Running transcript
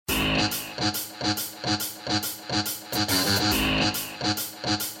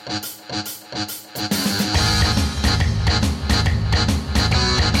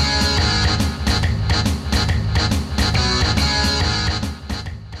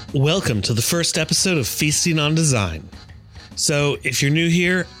Welcome to the first episode of Feasting on Design. So, if you're new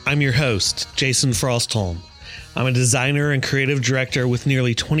here, I'm your host, Jason Frostholm. I'm a designer and creative director with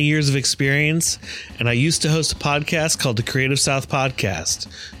nearly 20 years of experience, and I used to host a podcast called the Creative South Podcast,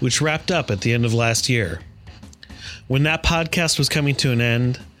 which wrapped up at the end of last year. When that podcast was coming to an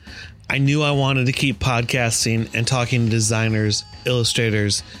end, I knew I wanted to keep podcasting and talking to designers,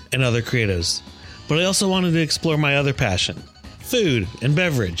 illustrators, and other creatives, but I also wanted to explore my other passion, food and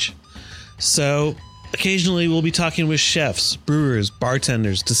beverage. So occasionally we'll be talking with chefs, brewers,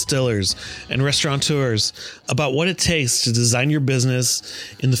 bartenders, distillers, and restaurateurs about what it takes to design your business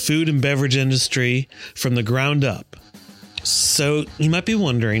in the food and beverage industry from the ground up. So you might be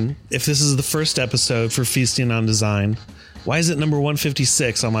wondering, if this is the first episode for Feasting on Design, why is it number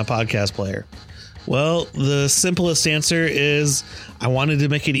 156 on my podcast player? Well, the simplest answer is I wanted to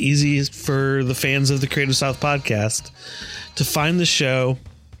make it easy for the fans of the Creative South Podcast to find the show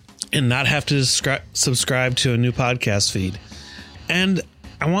and not have to subscribe to a new podcast feed. And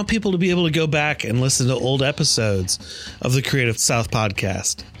I want people to be able to go back and listen to old episodes of the Creative South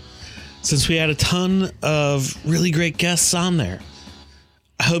Podcast, since we had a ton of really great guests on there.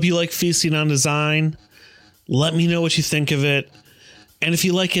 I hope you like Feasting on Design. Let me know what you think of it. And if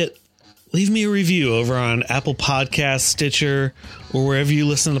you like it, leave me a review over on Apple Podcasts, Stitcher, or wherever you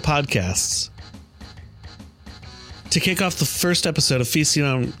listen to podcasts. To kick off the first episode of Feasting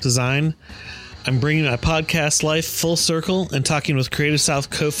on Design, I'm bringing my podcast life full circle and talking with Creative South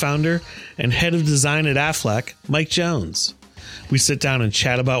co-founder and head of design at Aflac, Mike Jones. We sit down and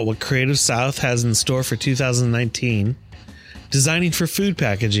chat about what Creative South has in store for 2019, designing for food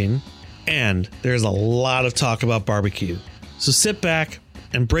packaging, and there's a lot of talk about barbecue. So sit back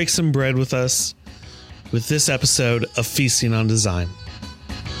and break some bread with us with this episode of Feasting on Design.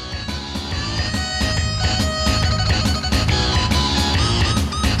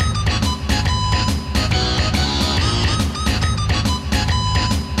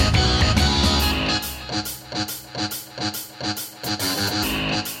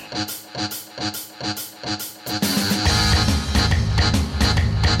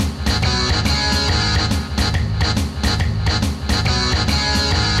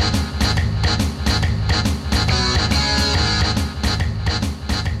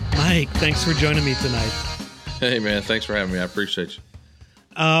 Thanks for joining me tonight. Hey man, thanks for having me. I appreciate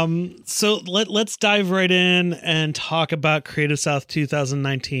you. So let's dive right in and talk about Creative South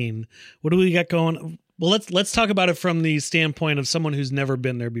 2019. What do we got going? Well, let's talk about it from the standpoint of someone who's never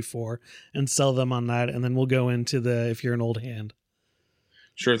been there before and sell them on that, and then we'll go into the if you're an old hand.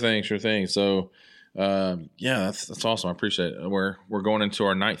 Sure thing. So, that's awesome. I appreciate it. We're going into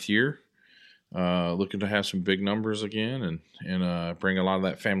our 9th year. Looking to have some big numbers again and bring a lot of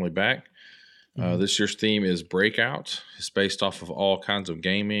that family back. This year's theme is Breakout. It's based off of all kinds of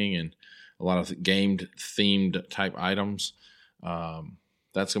gaming and a lot of game-themed type items.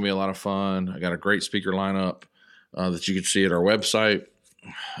 That's going to be a lot of fun. I got a great speaker lineup that you can see at our website,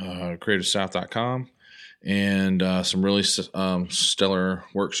 creativesouth.com, and some really stellar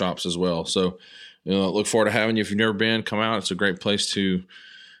workshops as well. So look forward to having you. If you've never been, come out. It's a great place to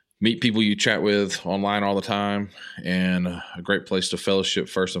meet people you chat with online all the time, and a great place to fellowship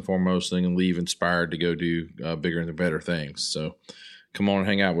first and foremost, and then leave inspired to go do bigger and better things. So come on and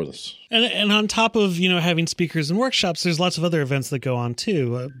hang out with us. And on top of, having speakers and workshops, there's lots of other events that go on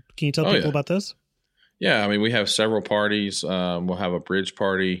too. Can you tell people about those? Yeah. I mean, we have several parties. We'll have a bridge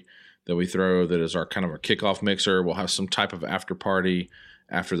party that we throw that is our kind of our kickoff mixer. We'll have some type of after party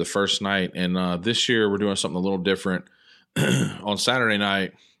after the first night. And this year we're doing something a little different. On Saturday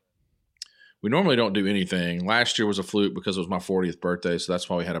night, we normally don't do anything. Last year was a fluke because it was my 40th birthday, so that's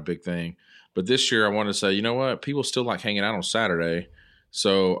why we had a big thing. But this year I wanted to say, you know what? People still like hanging out on Saturday.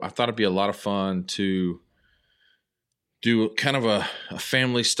 So I thought it'd be a lot of fun to do kind of a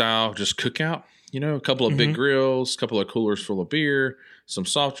family style just cookout. A couple of big grills, a couple of coolers full of beer, some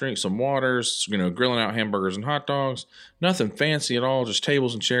soft drinks, some waters, grilling out hamburgers and hot dogs. Nothing fancy at all, just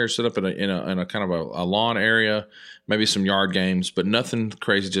tables and chairs set up in a kind of a lawn area, maybe some yard games, but nothing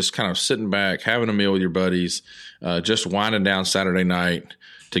crazy, just kind of sitting back, having a meal with your buddies, just winding down Saturday night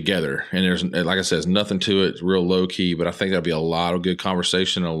together. And there's, like I said, there's nothing to it. It's real low key, but I think that'll be a lot of good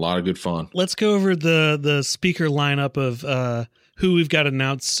conversation and a lot of good fun. Let's go over the speaker lineup of who we've got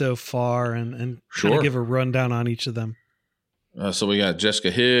announced so far and kind of give a rundown on each of them. So we got Jessica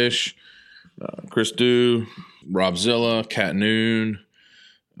Hish, Chris Dew, Rob Zilla, Kat Noon,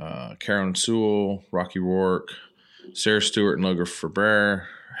 Carolyn Sewell, Rocky Rourke, Sarah Stewart and Logan Faber,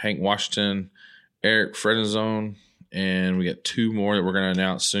 Hank Washington, Eric Fredenzone, and we got 2 more that we're going to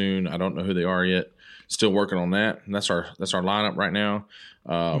announce soon. I don't know who they are yet. still working on that. And that's our lineup right now.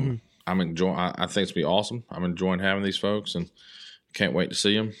 I'm enjoying. I think it's gonna be awesome. I'm enjoying having these folks, and can't wait to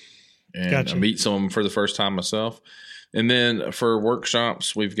see them and meet some of them for the first time myself. And then for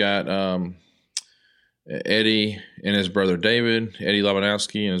workshops, we've got Eddie and his brother David, Eddie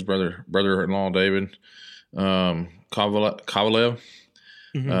Labanowski and his brother-in-law David Kovalev.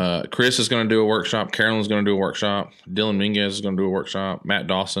 Chris is going to do a workshop. Carolyn's going to do a workshop. Dylan Minguez is going to do a workshop. Matt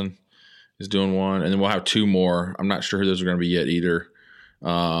Dawson is doing one. And then we'll have 2 more. I'm not sure who those are going to be yet either.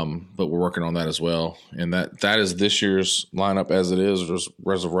 But we're working on that as well. And that is this year's lineup as it is as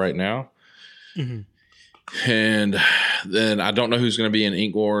of right now. And then I don't know who's going to be in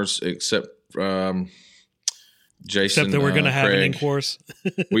Ink Wars except Jason. Except that we're going to have an Ink Wars.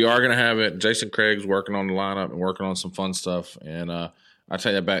 We are going to have it. Jason Craig's working on the lineup and working on some fun stuff. And I'll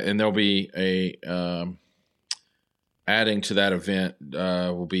tell you about. And there'll be a adding to that event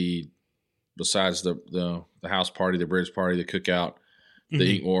will be, besides the house party, the bridge party, the cookout,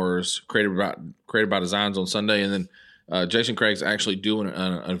 the Ink Wars, created by Designs on Sunday, and then Jason Craig's actually doing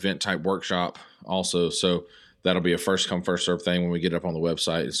an event type workshop also. So that'll be a first come first serve thing when we get it up on the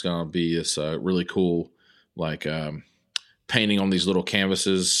website. It's going to be this really cool painting on these little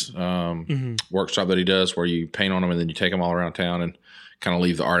canvases workshop that he does, where you paint on them and then you take them all around town and kind of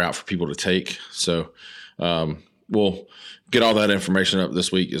leave the art out for people to take. So we'll get all that information up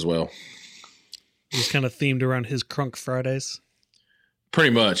this week as well. It's kind of themed around his Crunk Fridays.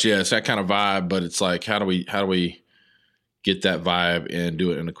 Pretty much, yeah. It's that kind of vibe, but it's like, how do we get that vibe and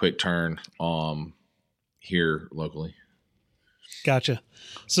do it in a quick turn here locally? Gotcha.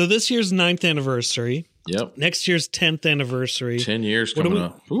 So this year's 9th anniversary. Yep. Next year's 10th anniversary. 10 years coming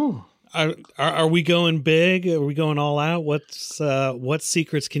up. Ooh. Are we going big? Are we going all out? What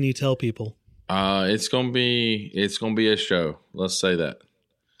secrets can you tell people? It's gonna be a show. Let's say that.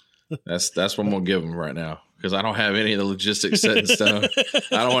 That's what I'm gonna give them right now, because I don't have any of the logistics set in stone.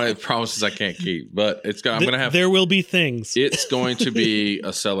 I don't want any promises I can't keep, but I'm gonna have. There will be things. It's going to be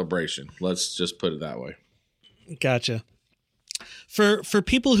a celebration. Let's just put it that way. Gotcha. For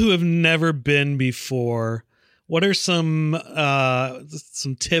people who have never been before, what are some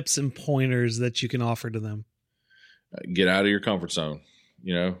tips and pointers that you can offer to them? Get out of your comfort zone.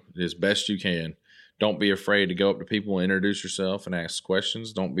 As best you can. Don't be afraid to go up to people and introduce yourself and ask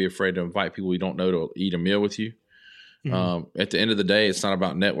questions. Don't be afraid to invite people you don't know to eat a meal with you. At the end of the day, it's not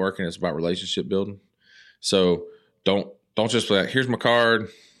about networking. It's about relationship building. So don't just be like, here's my card.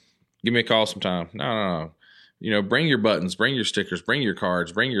 Give me a call sometime. No. Bring your buttons, bring your stickers, bring your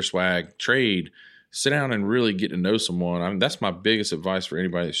cards, bring your swag, trade, sit down and really get to know someone. I mean, that's my biggest advice for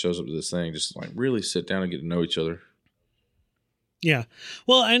anybody that shows up to this thing. Just really sit down and get to know each other. Yeah.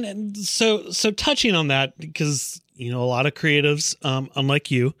 Well, and so touching on that, because, a lot of creatives, unlike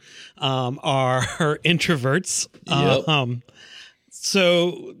you, are introverts. Yep.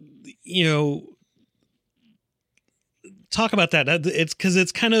 So, talk about that. It's because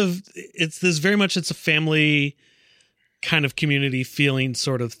it's a family kind of community feeling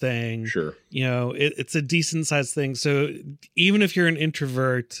sort of thing. Sure. It's a decent sized thing. So even if you're an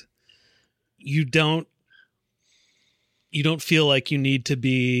introvert, you don't feel like you need to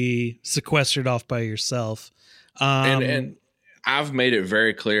be sequestered off by yourself. And I've made it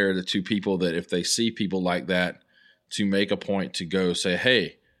very clear to people that if they see people like that, to make a point to go say,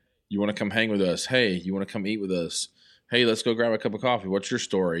 hey, you want to come hang with us? Hey, you want to come eat with us? Hey, let's go grab a cup of coffee. What's your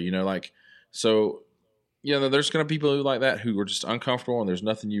story? So there's going to be people who like that who are just uncomfortable and there's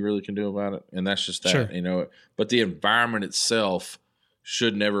nothing you really can do about it. And that's just that, sure. But the environment itself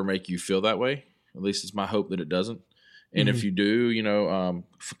should never make you feel that way. At least it's my hope that it doesn't. And if you do,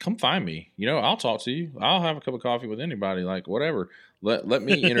 come find me. I'll talk to you. I'll have a cup of coffee with anybody, whatever. Let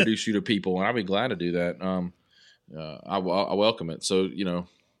me introduce you to people, and I'll be glad to do that. I welcome it. So, you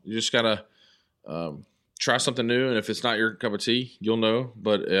just got to try something new. And if it's not your cup of tea, you'll know.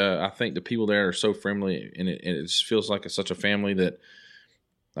 But I think the people there are so friendly, and it just feels like it's such a family that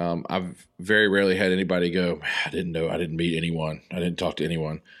I've very rarely had anybody go, I didn't know. I didn't meet anyone. I didn't talk to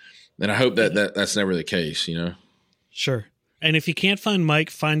anyone. And I hope that's never the case, Sure. And if you can't find Mike,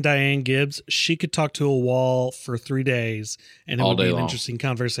 find Diane Gibbs. She could talk to a wall for 3 days, and it would be an interesting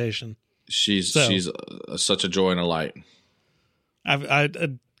conversation. She's such a joy and a light.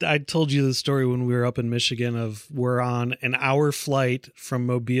 I told you the story when we were up in Michigan of we're on an hour flight from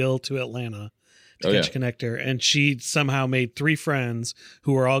Mobile to Atlanta to catch a connector, and she somehow made 3 friends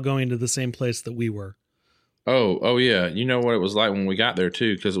who were all going to the same place that we were. Oh yeah. You know what it was like when we got there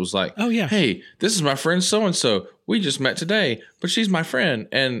too, because it was like, oh yeah, hey, this is my friend so and so. We just met today, but she's my friend.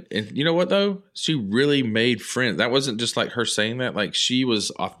 And you know what though? She really made friends. That wasn't just like her saying that. Like she was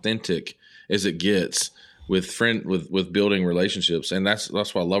authentic. as it gets with building relationships. And that's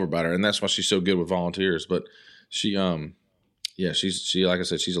what I love about her. And that's why she's so good with volunteers. But she, she, like I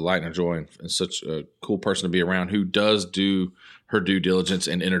said, she's a light and a joy and such a cool person to be around who does do her due diligence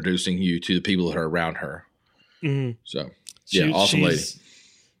in introducing you to the people that are around her. Mm-hmm. So awesome lady.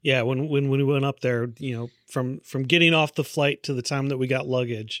 Yeah. When we went up there, from getting off the flight to the time that we got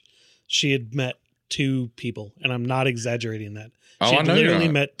luggage, she had met 2 people, and I'm not exaggerating that. She had literally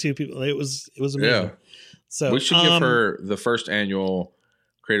met 2 people. It was amazing. Yeah. So we should give her the first annual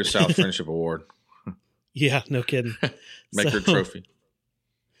Creative South Friendship Award. Yeah, no kidding. Make her a trophy.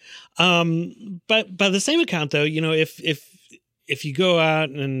 But by the same account, though, if you go out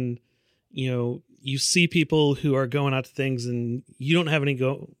and you see people who are going out to things and you don't have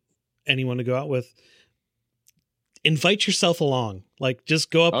anyone to go out with, invite yourself along. Like, just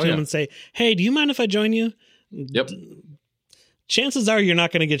go up to them and say, "Hey, do you mind if I join you?" Yep. Chances are you're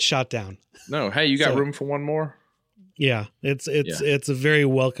not going to get shot down. No. Hey, you got room for one more? Yeah, it's a very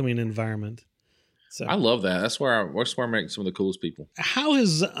welcoming environment. So I love that. That's where I make some of the coolest people. How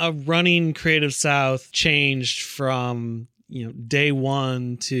has running Creative South changed from day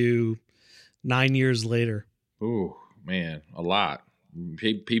one to 9 years later? Oh man, a lot.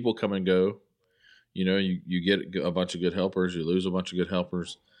 People come and go. You get a bunch of good helpers, you lose a bunch of good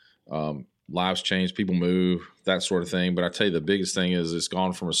helpers. Lives change, people move, that sort of thing. But I tell you, the biggest thing is it's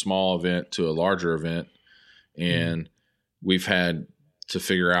gone from a small event to a larger event, and we've had to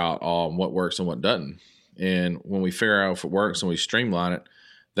figure out what works and what doesn't. And when we figure out if it works and we streamline it,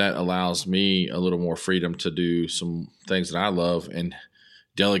 that allows me a little more freedom to do some things that I love and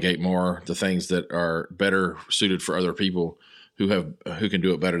delegate more the things that are better suited for other people who can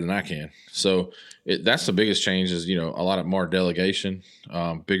do it better than I can. So that's the biggest change is, a lot of more delegation,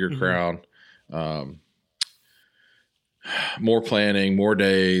 bigger crowd, more planning, more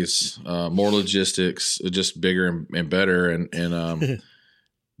days, more logistics, just bigger and better. And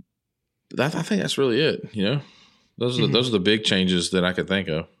I think that's really it. Those are the big changes that I could think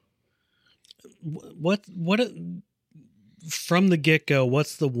of. What from the get-go,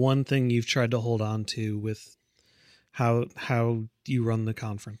 what's the one thing you've tried to hold on to with how you run the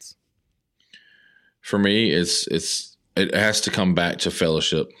conference? For me, it has to come back to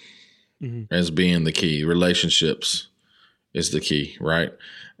fellowship as being the key. Relationships is the key, right?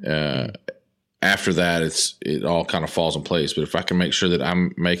 After that, it all kind of falls in place. But if I can make sure that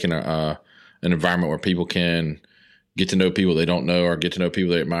I'm making an environment where people can get to know people they don't know, or get to know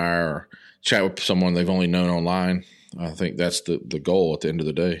people they admire, or chat with someone they've only known online, I think that's the goal at the end of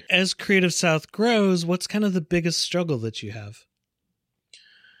the day. As Creative South grows, what's kind of the biggest struggle that you have?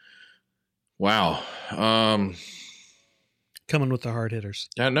 Wow. Coming with the hard hitters.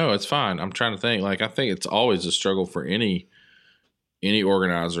 Yeah, no, it's fine. I'm trying to think. I think it's always a struggle for any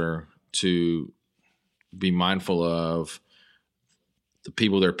organizer to be mindful of the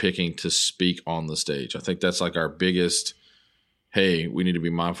people they're picking to speak on the stage. I think that's our biggest, hey, we need to be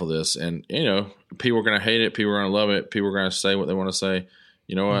mindful of this. And, people are going to hate it. People are going to love it. People are going to say what they want to say.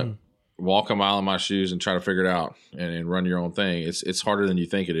 You know what? Walk a mile in my shoes and try to figure it out and run your own thing. It's harder than you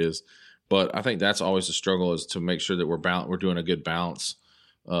think it is. But I think that's always the struggle, is to make sure that we're doing a good balance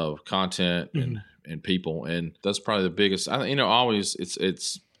of content and people. And that's probably the biggest, always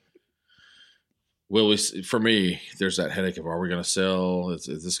for me, there's that headache of, are we going to sell? Is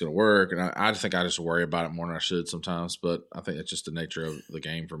this going to work? And I think I just worry about it more than I should sometimes, but I think it's just the nature of the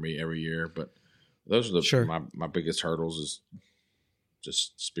game for me every year. But those are my biggest hurdles, is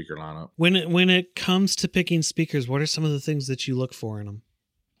just speaker lineup. When it comes to picking speakers, what are some of the things that you look for in them?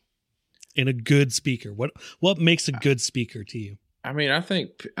 In a good speaker, what makes a good speaker to you? I mean, I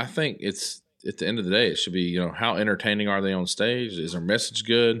think it's, at the end of the day, it should be, how entertaining are they on stage? Is their message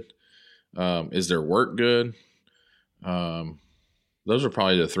good? Is their work good? Those are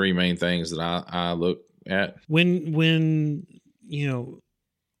probably the 3 main things that I look at. When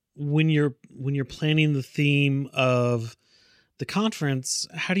you're planning the theme of the conference,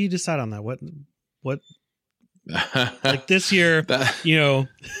 how do you decide on that? What like this year,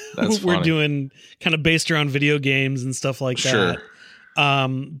 we're doing kind of based around video games and stuff like that.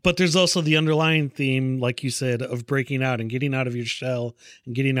 But there's also the underlying theme, like you said, of breaking out and getting out of your shell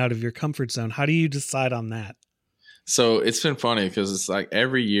and getting out of your comfort zone. How do you decide on that? So it's been funny because it's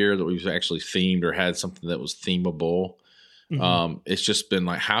every year that we've actually themed or had something that was themable. It's just been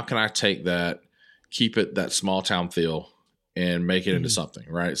how can I take that, keep it that small town feel, and make it into something,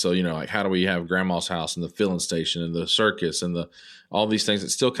 right? So, how do we have Grandma's house and the filling station and the circus and all these things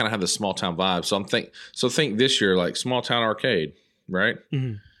that still kind of have the small town vibe. So think this year, small town arcade, right?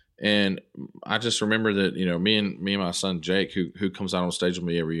 And I just remember that, me and my son Jake, who comes out on stage with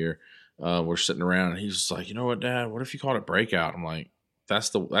me every year, we're sitting around, and he's just like, you know what, Dad? What if you called it Breakout? I'm like,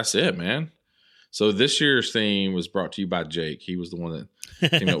 that's it, man. So this year's theme was brought to you by Jake. He was the one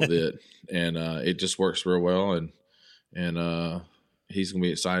that came up with it, and it just works real well. And he's gonna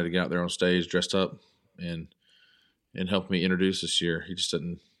be excited to get out there on stage dressed up and help me introduce this year. He just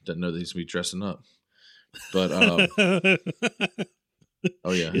doesn't know that he's gonna be dressing up. But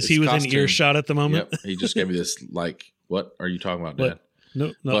oh yeah, is he within earshot at the moment? Yep. He just gave me this like, what are you talking about, Dad?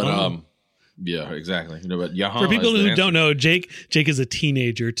 No. But yeah, exactly. You know, but for people who don't know, Jake is a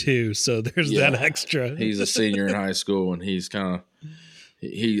teenager too, so there's that extra. He's a senior in high school, and he's kind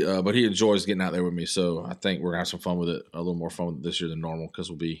of but he enjoys getting out there with me. So I think we're gonna have some fun with it, a little more fun with it this year than normal, because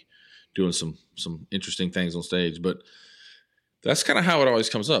we'll be doing some interesting things on stage. But that's kind of how it always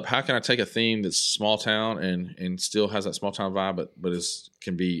comes up. How can I take a theme that's small town and still has that small town vibe, but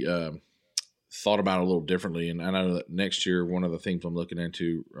can be thought about a little differently? And I know that next year, one of the things I'm looking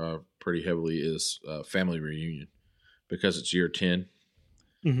into pretty heavily is family reunion, because it's year 10,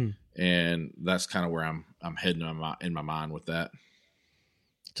 and that's kind of where I'm heading in my mind with that.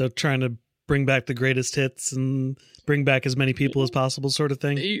 So trying to bring back the greatest hits and bring back as many people as possible, sort of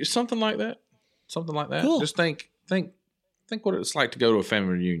thing. Something like that. Cool. Just think what it's like to go to a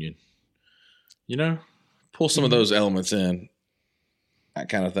family reunion. You know, pull some of those elements in, that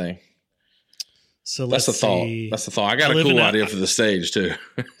kind of thing. So that's the thought. That's the thought. I got a cool idea for the stage too.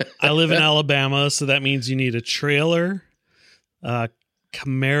 I live in Alabama, so that means you need a trailer,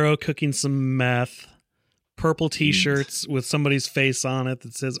 Camaro cooking some meth, purple T-shirts with somebody's face on it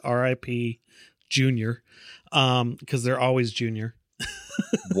that says R.I.P. Junior, because they're always Junior.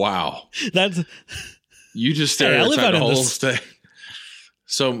 Wow, that's you just stereotyped the whole state.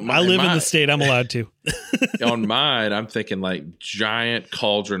 So I live in the state. I'm allowed to. On mine, I'm thinking like giant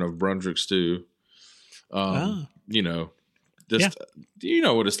cauldron of Brunswick stew. You know, you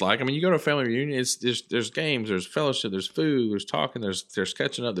know what it's like. I mean, you go to a family reunion, there's games, there's fellowship, there's food, there's talking, there's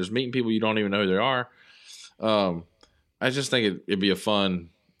catching up, there's meeting people you don't even know who they are. I just think it'd be a fun,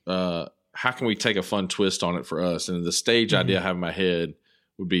 how can we take a fun twist on it for us? And the stage idea I have in my head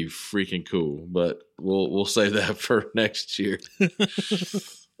would be freaking cool, but we'll save that for next year.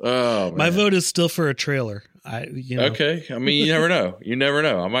 Oh, man. My vote is still for a trailer. Okay. I mean, you never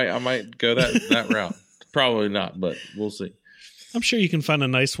know. I might go that route. Probably not, but we'll see. I'm sure you can find a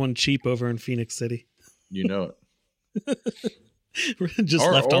nice one cheap over in Phoenix City. You know it. Just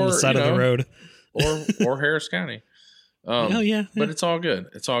left on the side of the road. or Harris County. Yeah. But it's all good.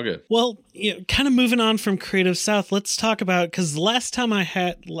 It's all good. Well, kind of moving on from Creative South, let's talk about, because last time I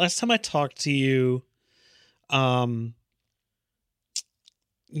talked to you,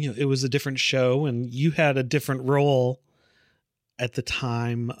 it was a different show, and you had a different role at the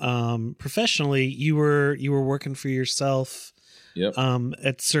time. Professionally, you were working for yourself. Yep.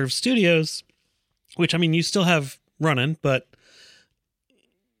 At Serve Studios, which, I mean, you still have running, but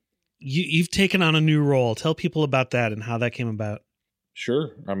you've taken on a new role. Tell people about that and how that came about.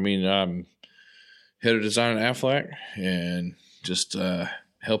 Sure. I mean, I'm head of design at Aflac, and just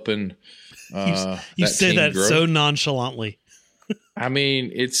helping. You say that grow. So nonchalantly. I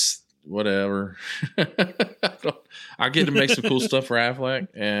mean, it's whatever. I get to make some cool stuff for Aflac,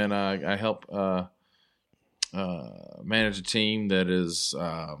 and I help manage a team that is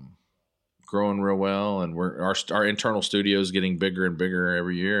growing real well, and our internal studio is getting bigger and bigger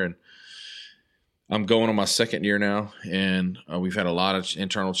every year, and I'm going on my second year now, and we've had a lot of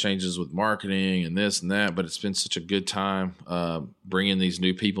internal changes with marketing and this and that, but it's been such a good time bringing these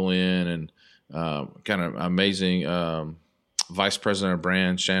new people in, and kind of amazing vice president of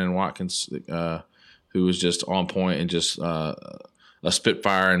brand, Shannon Watkins, who was just on point and just a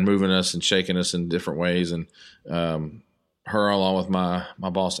spitfire and moving us and shaking us in different ways. And her, along with my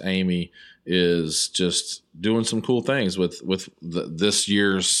boss, Amy, is just doing some cool things with this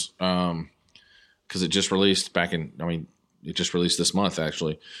year's, because it just released it just released this month,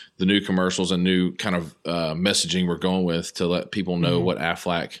 actually, the new commercials and new kind of messaging we're going with to let people know what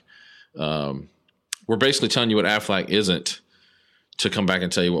Aflac, we're basically telling you what Aflac isn't, to come back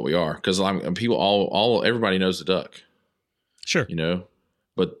and tell you what we are. Because people, everybody knows the duck. Sure.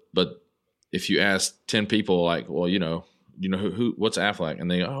 But if you ask 10 people, like, well, who what's Aflac? And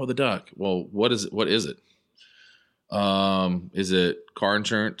they go, oh, the duck. Well, what is it? Is it car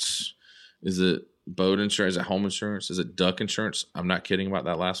insurance? Is it boat insurance? Is it home insurance? Is it duck insurance? I'm not kidding about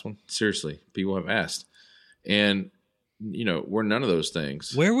that last one. Seriously, people have asked. And, we're none of those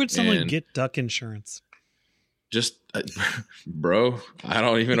things. Where would someone get duck insurance? Just, bro, I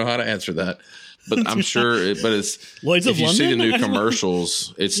don't even know how to answer that. But I'm sure, it's Lloyd's if of you London? see the new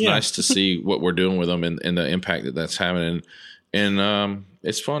commercials, it's nice to see what we're doing with them and the impact that's having. And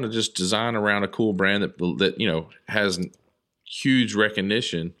it's fun to just design around a cool brand that has huge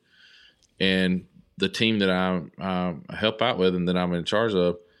recognition. And the team that I help out with and that I'm in charge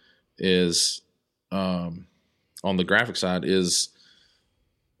of is on the graphic side is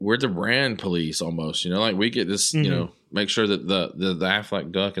we're the brand police almost, like we get this, make sure that the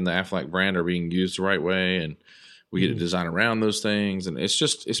Aflac duck and the Aflac brand are being used the right way. And we get to design around those things. And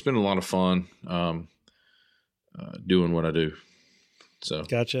it's been a lot of fun doing what I do. So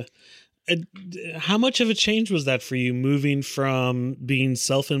gotcha. How much of a change was that for you, moving from being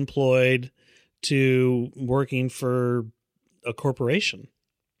self-employed to working for a corporation?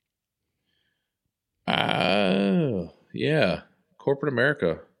 Yeah. Corporate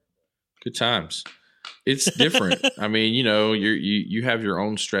America. Good times. It's different. I mean, you have your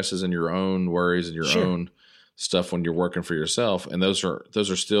own stresses and your own worries and your own stuff when you're working for yourself. And those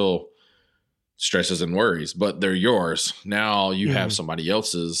are still stresses and worries, but they're yours. Now you have somebody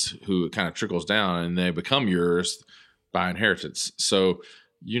else's who it kind of trickles down and they become yours by inheritance. So,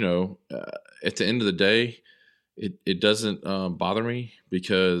 at the end of the day, it doesn't bother me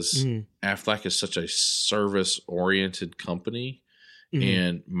because Aflac is such a service-oriented company.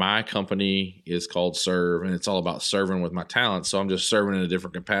 And my company is called Serve, and it's all about serving with my talent. So I'm just serving in a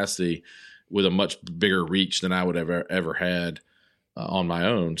different capacity with a much bigger reach than I would have ever had on my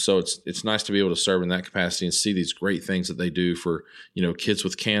own. So it's nice to be able to serve in that capacity and see these great things that they do for, kids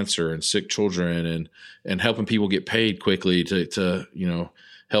with cancer and sick children and helping people get paid quickly to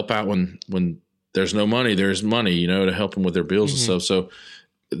help out when there's no money, there's money, to help them with their bills and stuff. So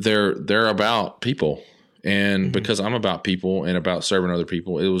they're about people. And because I'm about people and about serving other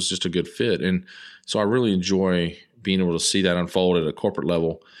people, it was just a good fit. And so I really enjoy being able to see that unfold at a corporate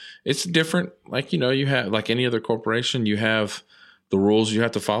level. It's different. Like, you have, like any other corporation, you have the rules you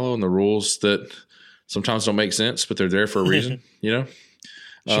have to follow and the rules that sometimes don't make sense, but they're there for a reason,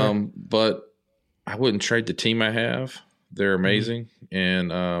 Sure. But I wouldn't trade the team I have. They're amazing.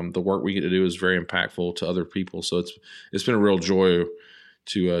 And the work we get to do is very impactful to other people. So it's been a real joy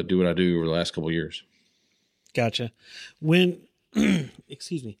to do what I do over the last couple of years. Gotcha. When,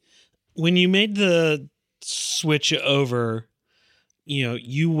 excuse me, when you made the switch over,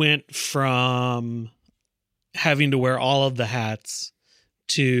 you went from having to wear all of the hats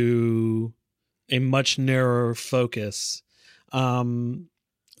to a much narrower focus. Did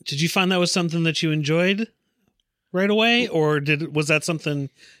you find that was something that you enjoyed right away, or was that something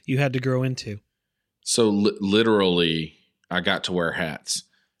you had to grow into? So literally I got to wear hats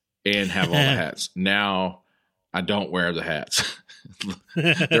and have all the hats. Now I don't wear the hats.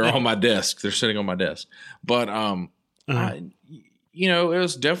 They're on my desk. They're sitting on my desk. But, it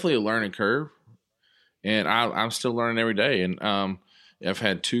was definitely a learning curve. And I'm still learning every day. And I've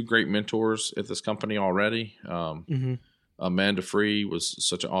had two great mentors at this company already. Amanda Free was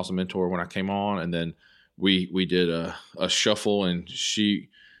such an awesome mentor when I came on. And then we did a shuffle, and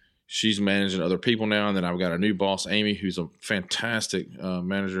she's managing other people now. And then I've got a new boss, Amy, who's a fantastic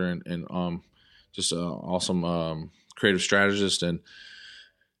manager and just an awesome creative strategist, and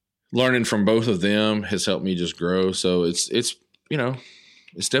learning from both of them has helped me just grow. So it's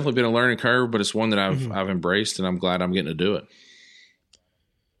definitely been a learning curve, but it's one that I've embraced, and I'm glad I'm getting to do it.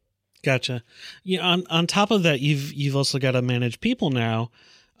 Gotcha. Yeah. On top of that, you've also got to manage people now.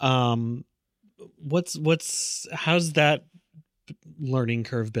 How's that learning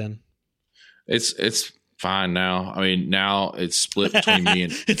curve been? It's fine now. I mean, now it's split between me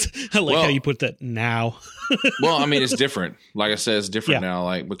and I like how you put that now. Well, I mean, it's different. Like I said, it's different now,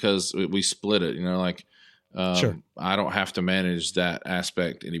 like, because we split it, sure. I don't have to manage that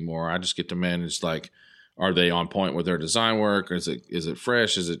aspect anymore. I just get to manage, like, are they on point with their design work? Or is it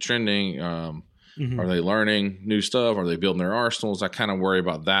fresh? Is it trending? Are they learning new stuff? Are they building their arsenals? I kind of worry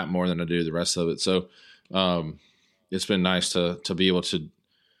about that more than I do the rest of it. So, it's been nice to be able to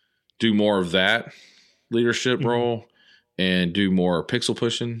do more of that leadership role and do more pixel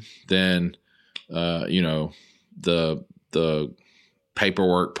pushing than the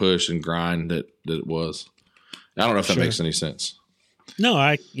paperwork push and grind that it was. I don't know if that makes any sense. No,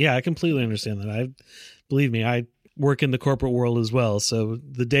 I completely understand that. Believe me, I work in the corporate world as well. So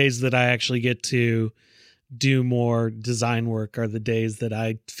the days that I actually get to do more design work are the days that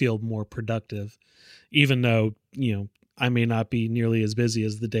I feel more productive, even though, I may not be nearly as busy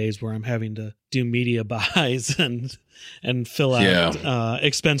as the days where I'm having to do media buys and fill out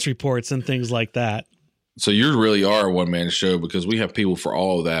expense reports and things like that. So you really are a one-man show, because we have people for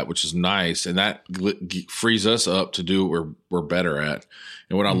all of that, which is nice. And that frees us up to do what we're better at.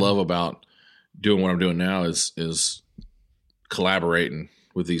 And what I love about doing what I'm doing now is collaborating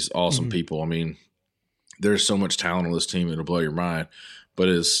with these awesome people. I mean, there's so much talent on this team, it'll blow your mind. But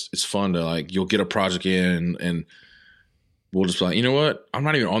it's fun to, like, you'll get a project in and we'll just be like, you know what? I'm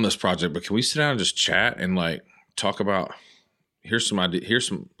not even on this project, but can we sit down and just chat and, like, talk about, let's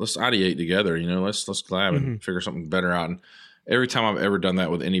ideate together, you know, let's collab and figure something better out. And every time I've ever done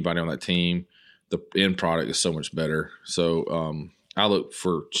that with anybody on that team, the end product is so much better. So I look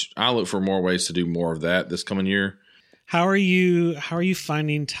for more ways to do more of that this coming year. How are you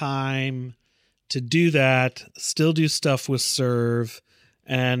finding time to do that, still do stuff with Serve,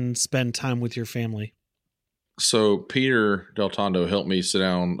 and spend time with your family? So Peter Del Tondo helped me sit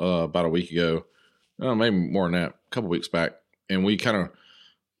down about a week ago, maybe more than that, a couple weeks back, and we kind of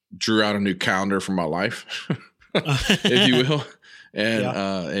drew out a new calendar for my life, if you will, and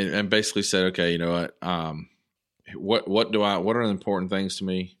and basically said, okay, you know what, what are the important things to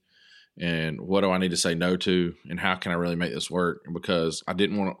me, and what do I need to say no to, and how can I really make this work? Because I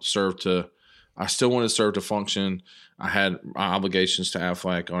didn't want Serve I still wanted Serve to function. I had my obligations to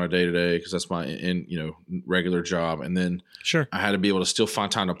Aflac on a day-to-day because that's my regular job. And then I had to be able to still find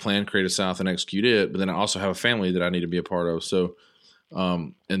time to plan Creative South and execute it. But then I also have a family that I need to be a part of. So,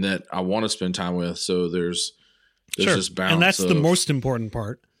 and that I want to spend time with. So there's this balance. And that's the most important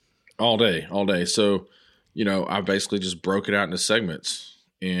part. All day. So, I basically just broke it out into segments.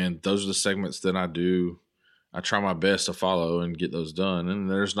 And those are the segments that I do. I try my best to follow and get those done. And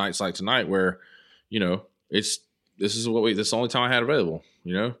there's nights like tonight where, this is the only time I had available,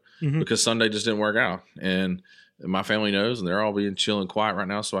 because Sunday just didn't work out. And my family knows, and they're all being chill and quiet right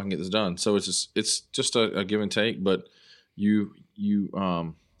now so I can get this done. So it's just a give and take, but you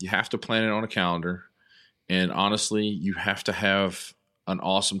have to plan it on a calendar. And honestly, you have to have an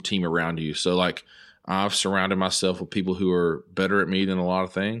awesome team around you. So, like, I've surrounded myself with people who are better at me than a lot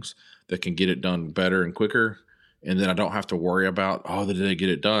of things that can get it done better and quicker. And then I don't have to worry about, did they get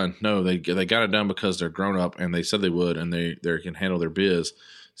it done? No, they got it done because they're grown up and they said they would, and they can handle their biz.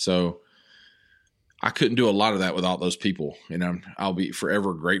 So I couldn't do a lot of that without those people. And I'll be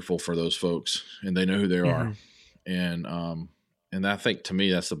forever grateful for those folks, and they know who they are. And I think, to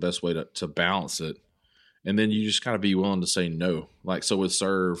me, that's the best way to balance it. And then you just got to be willing to say no. Like, so with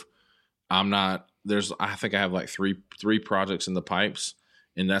Serve, I think I have like three projects in the pipes.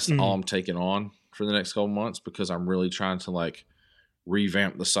 And that's all I'm taking on for the next couple months, because I'm really trying to, like,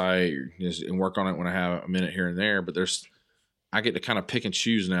 revamp the site and work on it when I have a minute here and there. But I get to kind of pick and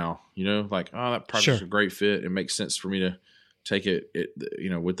choose now, like, that project's a great fit. It makes sense for me to take it,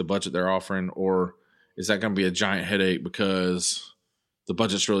 with the budget they're offering, or is that going to be a giant headache because the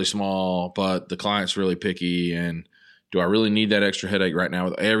budget's really small, but the client's really picky, and do I really need that extra headache right now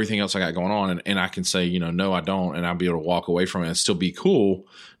with everything else I got going on? And I can say, no, I don't. And I'll be able to walk away from it and still be cool,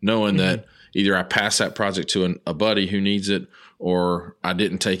 knowing that either I pass that project to a buddy who needs it, or I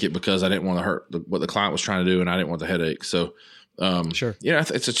didn't take it because I didn't want to hurt what the client was trying to do, and I didn't want the headache. So,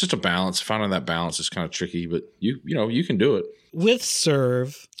 it's just a balance. Finding that balance is kind of tricky, but you can do it. With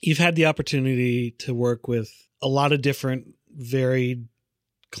Serve, you've had the opportunity to work with a lot of different varied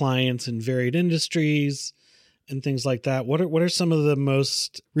clients in varied industries and things like that. What are some of the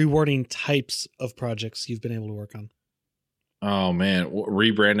most rewarding types of projects you've been able to work on? Oh man,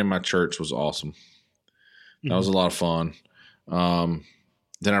 rebranding my church was awesome. That was a lot of fun.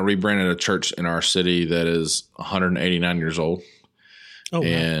 Then I rebranded a church in our city that is 189 years old. Oh,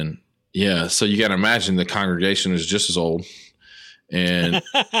 and wow. So you got to imagine the congregation is just as old. And and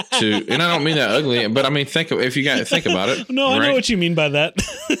I don't mean that ugly, but I mean, think about it. No, right? I know what you mean by that.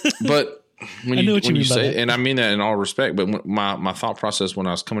 But when you say, and I mean that in all respect, but my thought process when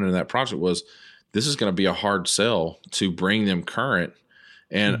I was coming into that project was, this is going to be a hard sell to bring them current.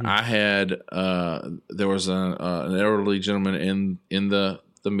 And I had, there was an elderly gentleman in the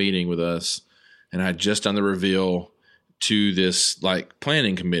meeting with us, and I had just done the reveal to this, like,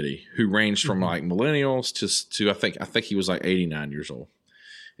 planning committee who ranged from like millennials to I think he was like 89 years old.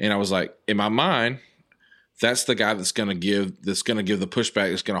 And I was like, in my mind, that's the guy that's going to give the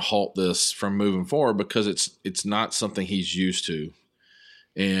pushback, that's going to halt this from moving forward, because it's not something he's used to.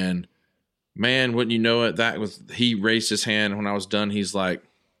 And man, wouldn't you know it, he raised his hand when I was done. He's like,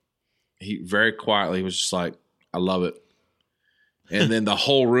 he very quietly was just like, I love it. And then the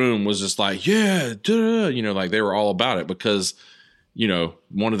whole room was just like, yeah, like they were all about it, because,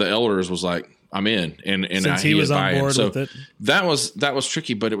 one of the elders was like, I'm in. And since he was on board with it. That was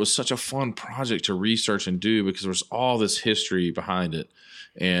tricky, but it was such a fun project to research and do, because there was all this history behind it,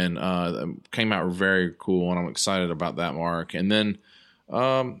 and it came out very cool. And I'm excited about that, Mark. And then,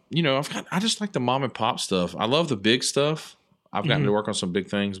 I just like the mom and pop stuff. I love the big stuff. I've gotten to work on some big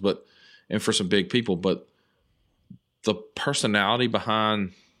things, and for some big people, but the personality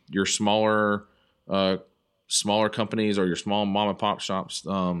behind your smaller smaller companies or your small mom and pop shops,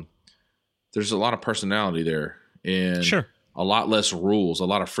 there's a lot of personality there and Sure. a lot less rules, a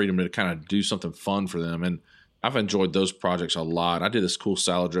lot of freedom to kind of do something fun for them. And I've enjoyed those projects a lot. I did this cool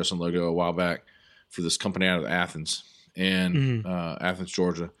salad dressing logo a while back for this company out of Athens and Athens,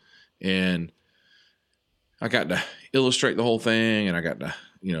 Georgia. And I got to illustrate the whole thing, and I got to,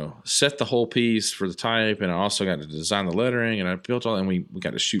 set the whole piece for the type, and I also got to design the lettering, and I built all, and we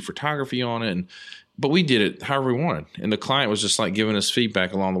got to shoot photography on it, but we did it however we wanted, and the client was just like giving us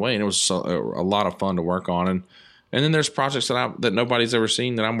feedback along the way, and it was a lot of fun to work on, and then there's projects that nobody's ever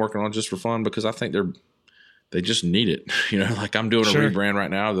seen that I'm working on just for fun because I think they just need it, like I'm doing a rebrand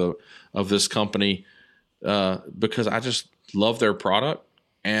right now of this company because I just love their product.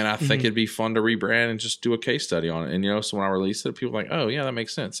 And I think it'd be fun to rebrand and just do a case study on it. And, so when I release it, people are like, oh, yeah, that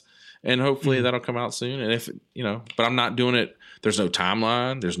makes sense. And hopefully that'll come out soon. And if, but I'm not doing it. There's no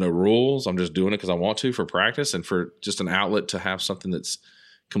timeline. There's no rules. I'm just doing it because I want to for practice and for just an outlet to have something that's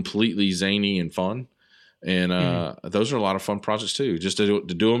completely zany and fun. And those are a lot of fun projects, too, just to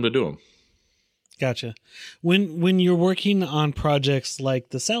do them. Gotcha. When you're working on projects like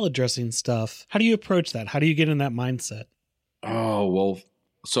the salad dressing stuff, how do you approach that? How do you get in that mindset? Oh, well.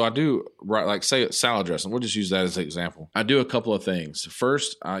 So I do, right, like say salad dressing. We'll just use that as an example. I do a couple of things.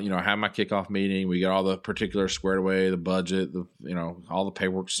 First, I have my kickoff meeting. We get all the particulars squared away, the budget, all the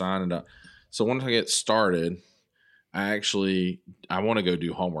paperwork signed. And so once I get started, I want to go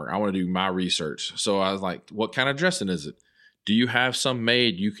do homework. I want to do my research. So I was like, what kind of dressing is it? Do you have some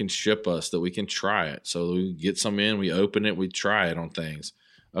made you can ship us that we can try it? So we get some in, we open it, we try it on things.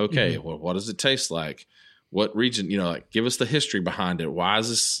 Okay, well, what does it taste like? What region, give us the history behind it. Why is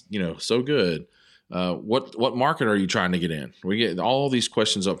this, so good? What market are you trying to get in? We get all these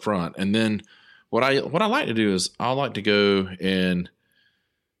questions up front. And then what I like to do is I like to go and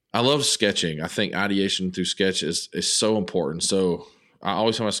I love sketching. I think ideation through sketch is so important. So I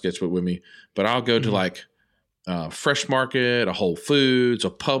always have my sketchbook with me, but I'll go to like Fresh Market, a Whole Foods, a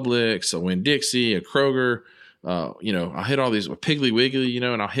Publix, a Winn-Dixie, a Kroger. I'll hit all these, a Piggly Wiggly,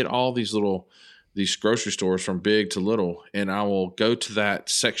 and I'll hit all these grocery stores from big to little, and I will go to that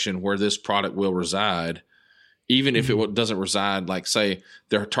section where this product will reside, even if it doesn't reside, like say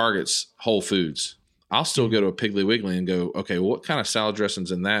their target's Whole Foods. I'll still go to a Piggly Wiggly and go, okay, what kind of salad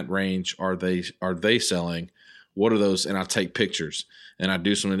dressings in that range are they selling? What are those? And I take pictures and I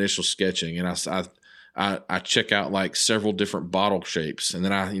do some initial sketching, and I check out like several different bottle shapes, and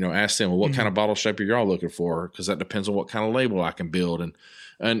then I ask them, well, what kind of bottle shape are y'all looking for? Because that depends on what kind of label I can build. And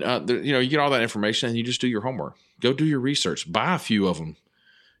you get all that information and you just do your homework. Go do your research. Buy a few of them.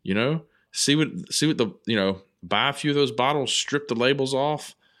 See what buy a few of those bottles, strip the labels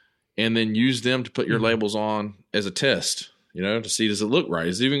off, and then use them to put your labels on as a test. To see, does it look right?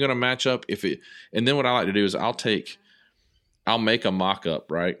 Is it even going to match up? And then what I like to do is I'll make a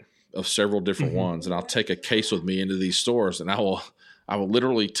mock-up, right, of several different ones, and I'll take a case with me into these stores, and I will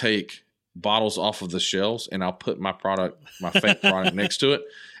literally take bottles off of the shelves, and I'll put my fake product next to it,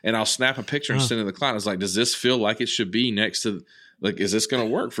 and I'll snap a picture and send it to the client. It's like, does this feel like it should be next to, like, is this going to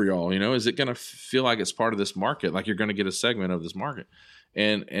work for y'all? Is it going to feel like it's part of this market? Like you're going to get a segment of this market,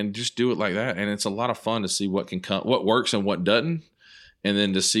 and just do it like that. And it's a lot of fun to see what can come, what works and what doesn't. And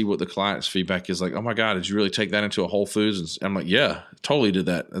then to see what the client's feedback is like, oh my God, did you really take that into a Whole Foods? And I'm like, yeah, totally did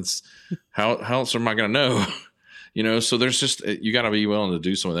that. That's how else am I going to know? So there's just, you got to be willing to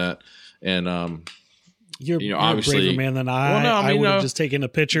do some of that. And, you're obviously a braver man than I. Well, no, I would have just taken a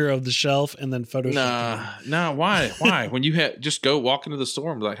picture of the shelf and then photoshopped. Nah. Why? When you just go walk into the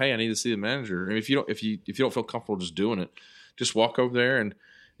store and be like, hey, I need to see the manager. And if you don't feel comfortable just doing it, just walk over there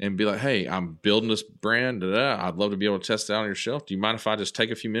and be like, hey, I'm building this brand. I'd love to be able to test it out on your shelf. Do you mind if I just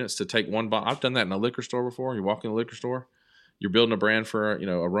take a few minutes to take one bottle? I've done that in a liquor store before. You walk in a liquor store, you're building a brand for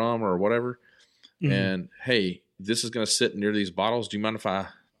a rum or whatever, and hey, this is going to sit near these bottles. Do you mind if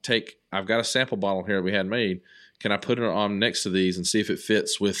I've got a sample bottle here that we had made. Can I put it on next to these and see if it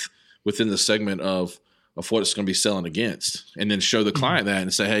fits within the segment of what it's going to be selling against, and then show the client that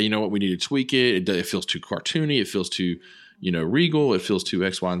and say, hey, you know what, we need to tweak it. It feels too cartoony. It feels too regal. It feels too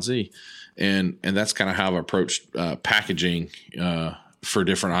X, Y, and Z. And that's kind of how I've approached packaging for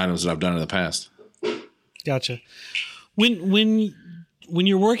different items that I've done in the past. Gotcha. When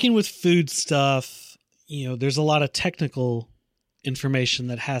you're working with food stuff, there's a lot of technical information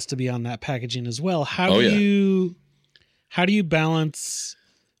that has to be on that packaging as well. How do you balance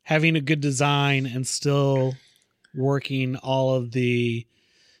having a good design and still working all of the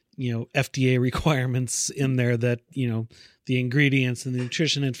FDA requirements in there, that the ingredients and the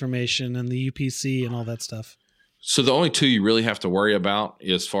nutrition information and the UPC and all that stuff? So the only two you really have to worry about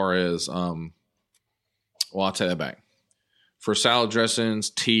as far as Well, I'll take that back. For salad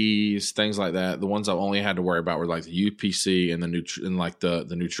dressings, teas, things like that, the ones I only had to worry about were like the UPC and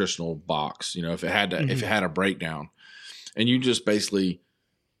the nutritional box. You know, if it had a breakdown, and you just basically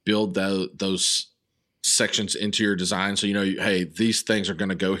build those sections into your design, so you know, hey, these things are going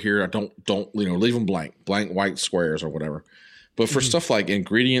to go here. I don't leave them blank white squares or whatever. But for stuff like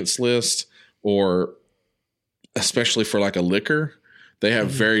ingredients list, or especially for like a liquor, they have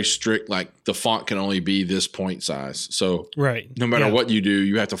very strict, like the font can only be this point size. So no matter what you do,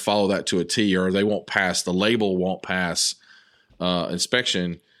 you have to follow that to a T, or they won't pass, the label won't pass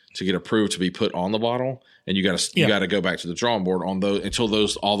inspection to get approved to be put on the bottle. And you got to go back to the drawing board on those until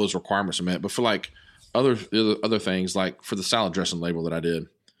all those requirements are met. But for like other things, like for the salad dressing label that I did,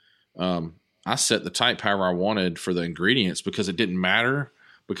 I set the type however I wanted for the ingredients, because it didn't matter,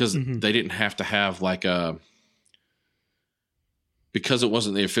 because they didn't have to have like because it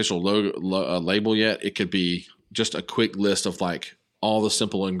wasn't the official label yet, it could be just a quick list of like all the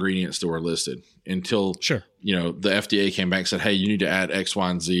simple ingredients that were listed until, you know, the FDA came back and said, hey, you need to add X, Y,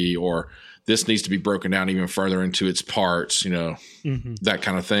 and Z, or this needs to be broken down even further into its parts, you know, that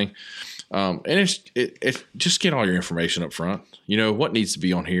kind of thing. And it's just get all your information up front, you know, what needs to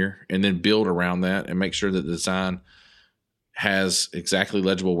be on here, and then build around that and make sure that the design has exactly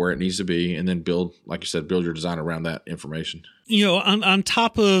legible where it needs to be, and then build, like you said, build your design around that information. You know, on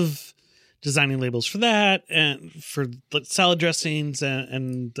top of designing labels for that and for salad dressings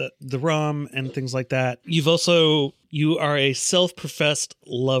and the rum and things like that, you are a self-professed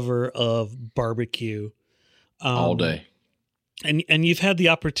lover of barbecue. All day. And you've had the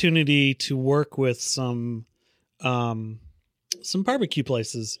opportunity to work with some barbecue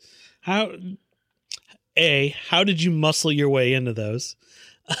places. How did you muscle your way into those?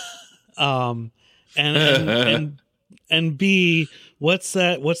 And B, what's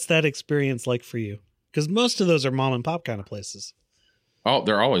that experience like for you? Because most of those are mom and pop kind of places. Oh,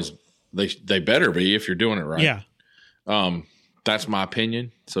 they're always, they better be if you're doing it right. Yeah. That's my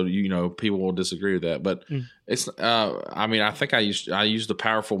opinion. So, you know, people will disagree with that, but it's, I mean, I think I used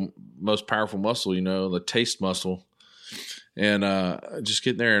the most powerful muscle, you know, the taste muscle, and just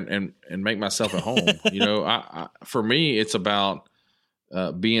get there and make myself at home. You know, for me, it's about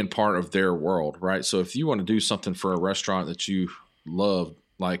being part of their world, right? So if you want to do something for a restaurant that you love,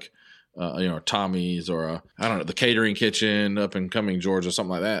 like, you know, Tommy's, or I don't know, the Catering Kitchen up in Cumming, Georgia,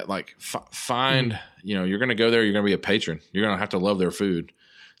 something like that, like find, you know, you're going to go there, you're going to be a patron, you're going to have to love their food.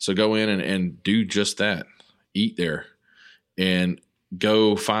 So go in and do just that, eat there, and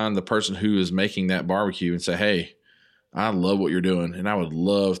go find the person who is making that barbecue and say, hey, I love what you're doing, and I would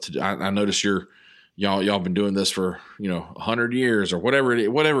love to. I notice y'all been doing this for, you know, 100 years or whatever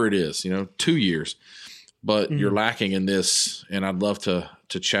it is, you know, 2 years, but you're lacking in this, and I'd love to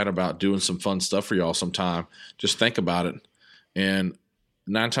chat about doing some fun stuff for y'all sometime. Just think about it, and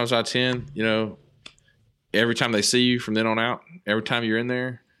 9 times out of 10, you know, every time they see you from then on out, every time you're in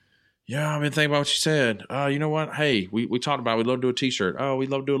there, yeah, I've been thinking about what you said. You know what? Hey, we talked about we'd love to do a T-shirt. Oh, we'd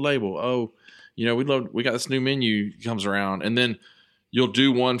love to do a label. Oh, you know, we got this new menu comes around, and then you'll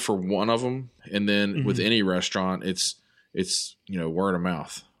do one for one of them. And then with any restaurant, it's, you know, word of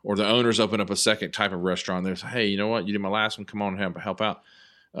mouth, or the owners open up a second type of restaurant. There's, hey, you know what? You did my last one. Come on and help out.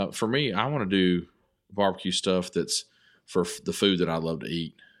 For me, I want to do barbecue stuff that's for the food that I love to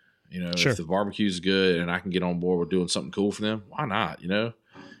eat. You know, if the barbecue's good and I can get on board with doing something cool for them, why not? You know,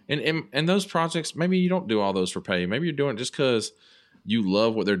 and those projects, maybe you don't do all those for pay. Maybe you're doing it just because you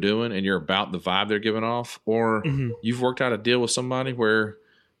love what they're doing and you're about the vibe they're giving off, or you've worked out a deal with somebody where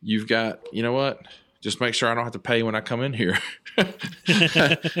you've got, you know what, just make sure I don't have to pay when I come in here.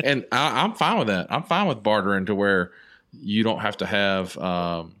 And I'm fine with that. I'm fine with bartering to where you don't have to have,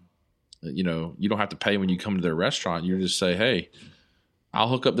 you know, you don't have to pay when you come to their restaurant. You just say, hey, I'll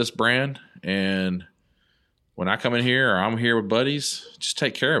hook up this brand, and when I come in here or I'm here with buddies, just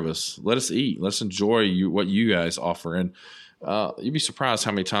take care of us. Let us eat. Let's enjoy what you guys offer. And you'd be surprised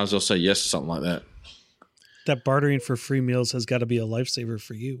how many times they'll say yes to something like that. That bartering for free meals has got to be a lifesaver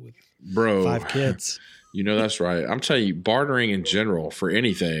for you with 5 kids. You know, that's right. I'm telling you, bartering in general for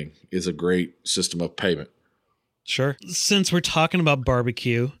anything is a great system of payment. Sure. Since we're talking about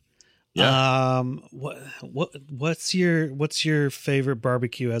barbecue, what's your favorite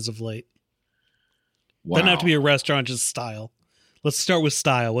barbecue as of late? Wow. Doesn't have to be a restaurant, just style. Let's start with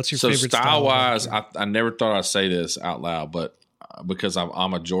style. What's your favorite style? Style wise, I never thought I'd say this out loud, but because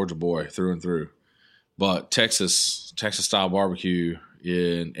I'm a Georgia boy through and through, but Texas style barbecue,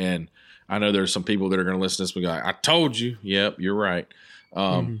 and I know there's some people that are going to listen to this and go, I told you. Yep, you're right.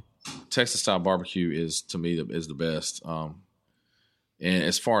 Texas style barbecue is, to me, is the best. And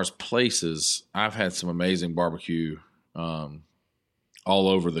as far as places, I've had some amazing barbecue all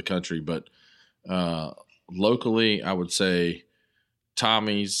over the country, but locally, I would say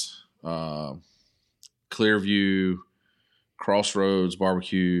Tommy's, Clearview, Crossroads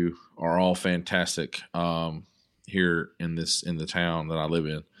Barbecue are all fantastic here in the town that I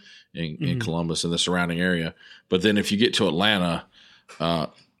live in Columbus and the surrounding area. But then if you get to Atlanta,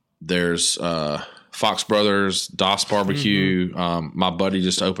 there's Fox Brothers, Das Barbecue. My buddy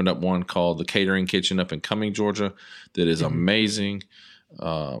just opened up one called the Catering Kitchen up in Cumming, Georgia, that is amazing.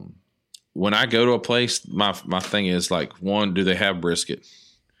 When I go to a place, my thing is like, one, do they have brisket?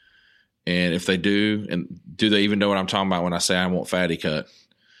 And if they do, and do they even know what I'm talking about when I say I want fatty cut?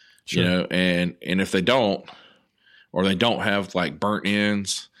 Sure. You know, and if they don't, or they don't have like burnt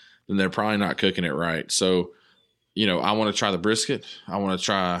ends, then they're probably not cooking it right. So, you know, I want to try the brisket. I want to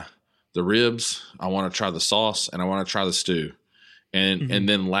try the ribs. I want to try the sauce, and I want to try the stew. And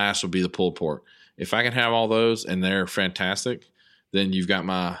then last would be the pulled pork. If I can have all those and they're fantastic, then you've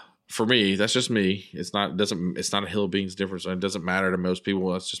got for me, that's just me. It's not a hill of beans difference. It doesn't matter to most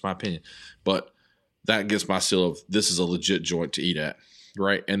people. That's just my opinion. But that gets my seal of this is a legit joint to eat at,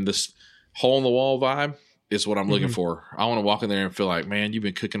 right? And this hole in the wall vibe is what I'm looking for. I want to walk in there and feel like, man, you've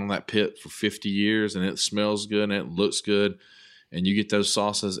been cooking on that pit for 50 years and it smells good and it looks good. And you get those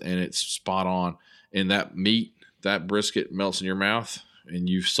sauces and it's spot on. And that meat, that brisket melts in your mouth and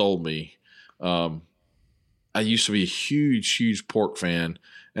you've sold me. I used to be a huge pork fan,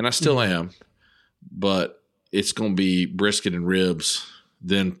 and I still am, but it's going to be brisket and ribs,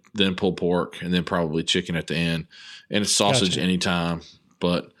 then pulled pork, and then probably chicken at the end, and it's sausage anytime.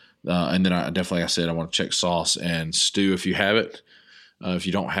 But and then I definitely, like I said, I want to check sauce and stew if you have it. If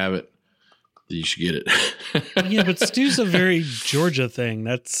you don't have it, then you should get it. Yeah, but stew's a very Georgia thing.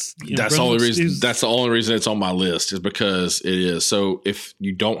 That's the only reason. That's the only reason it's on my list is because it is. So if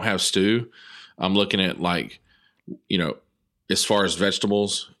you don't have stew, I'm looking at like, you know, as far as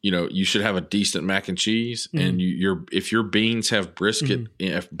vegetables, you know, you should have a decent mac and cheese, and if your beans have brisket,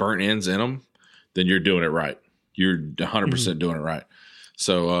 if burnt ends in them, then you're doing it right. You're 100% doing it right.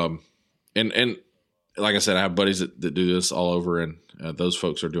 So, and like I said, I have buddies that do this all over, and those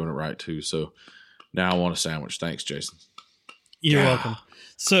folks are doing it right too. So now I want a sandwich. Thanks, Jason. You're welcome.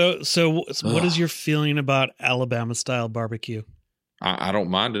 So what is your feeling about Alabama style barbecue? I don't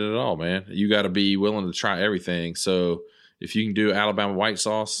mind it at all, man. You got to be willing to try everything. So if you can do Alabama white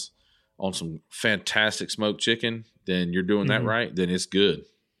sauce on some fantastic smoked chicken, then you're doing that right. Then it's good.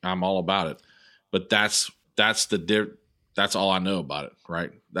 I'm all about it. But that's all I know about it,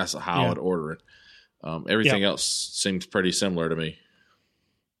 right? That's how I would order it. Everything else seems pretty similar to me.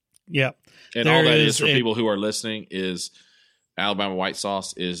 Yeah. And all that is for people who are listening is Alabama white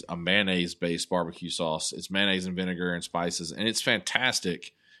sauce is a mayonnaise-based barbecue sauce. It's mayonnaise and vinegar and spices, and it's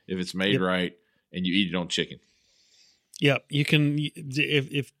fantastic if it's made right and you eat it on chicken. Yeah, you can.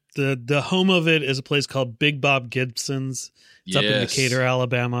 If the home of it is a place called Big Bob Gibson's. It's up in Decatur,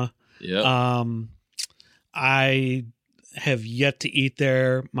 Alabama. Yeah. I have yet to eat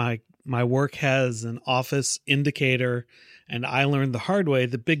there. My work has an office in Decatur, and I learned the hard way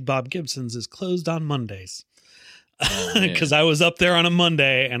that Big Bob Gibson's is closed on Mondays. Because I was up there on a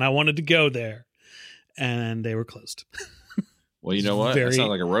Monday and I wanted to go there, and they were closed. Well, you know what? That sounds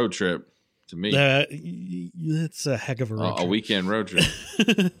like a road trip to me. That's a heck of a road trip. A weekend road trip.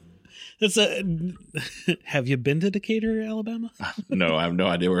 Have you been to Decatur, Alabama? No, I have no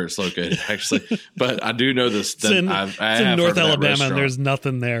idea where it's located, actually. But I do know this. It's in North Alabama, and there's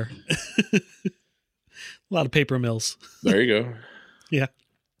nothing there. A lot of paper mills. There you go. Yeah.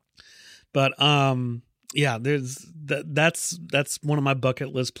 But yeah, that's one of my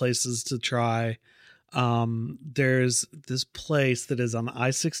bucket list places to try. There's this place that is on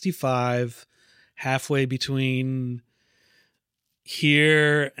I-65, halfway between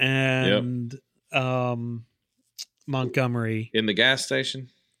here and Montgomery. In the gas station?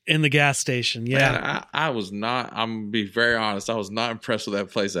 In the gas station, yeah. Man, I was not, I'm going to be very honest, I was not impressed with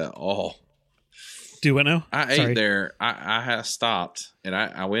that place at all. Do what now? I ate there. I had stopped, and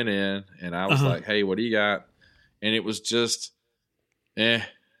I went in, and I was like, hey, what do you got? And it was just,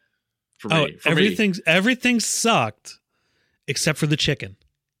 for me. Everything sucked except for the chicken.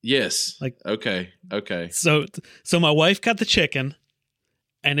 Yes. Okay. So my wife got the chicken,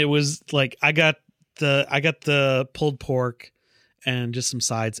 and it was like I got the pulled pork and just some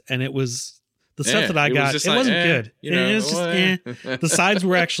sides, and it was the stuff that I got. It wasn't good. It was just The sides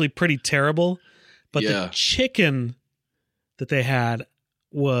were actually pretty terrible. But the chicken that they had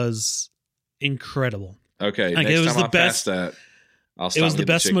was incredible. Okay, next time I pass that, I'll stop. It was the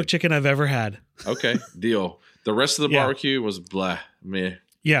best smoked chicken I've ever had. Okay, deal. The rest of the Yeah. barbecue was blah, meh.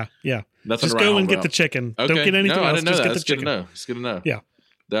 Yeah. Nothing Just to write go home and get about. the chicken. Okay. Don't get anything no, I else. didn't know Just that. get the That's good to chicken. know. It's good to know.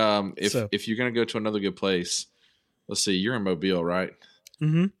 Yeah. If you're gonna go to another good place, let's see. You're in Mobile, right?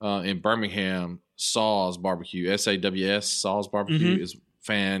 Mm-hmm. In Birmingham, Saw's Barbecue, SAWS, Saw's Barbecue Mm-hmm. is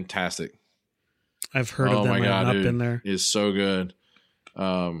fantastic. I've heard of them. I've not been there. It's so good.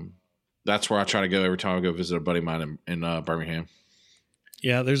 That's where I try to go every time I go visit a buddy of mine in Birmingham.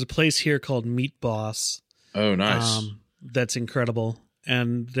 Yeah, there's a place here called Meat Boss. Oh, nice. That's incredible,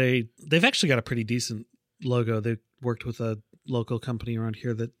 and they've actually got a pretty decent logo. They worked with a local company around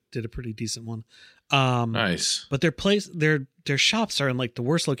here that did a pretty decent one. Nice. But their shops are in like the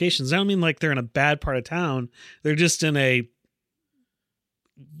worst locations. I don't mean like they're in a bad part of town. They're just in a,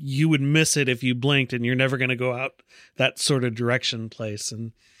 you would miss it if you blinked, and you're never going to go out that sort of direction place.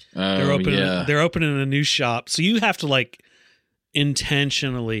 And they're opening a new shop, so you have to like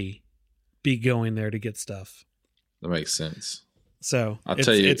intentionally be going there to get stuff. That makes sense. So I'll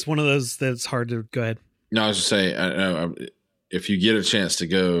tell you, it's one of those that's hard to go ahead. No, I was just saying, if you get a chance to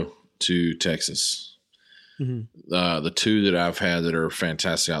go to Texas, the two that I've had that are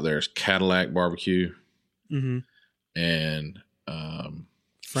fantastic out there is Cadillac Barbecue and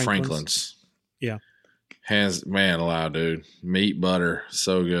Franklin's. Yeah. Alive, dude. Meat, butter,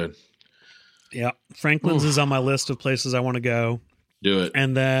 so good. Yeah. Franklin's is on my list of places I want to go. Do it.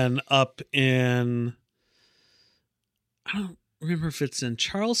 And then up in, I don't remember if it's in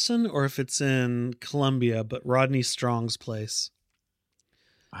Charleston or if it's in Columbia, but Rodney Strong's place.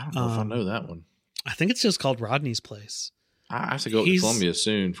 I don't know if I know that one. I think it's just called Rodney's place. I have to go to Columbia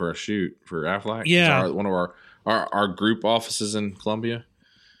soon for a shoot for Aflac. Yeah. One of our group offices in Columbia.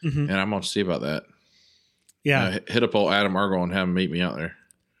 And I'm going to see about that. Yeah. Hit up old Adam Argo and have him meet me out there.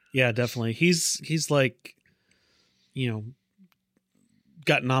 Yeah, definitely. He's like,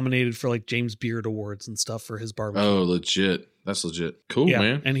 got nominated for like James Beard Awards and stuff for his barbecue. Oh, legit. That's legit. Cool,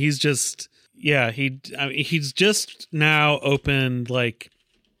 man. And he's just, he's just now opened like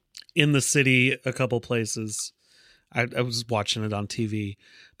in the city a couple places. I was watching it on TV,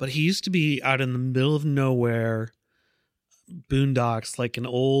 but he used to be out in the middle of nowhere, boondocks, like an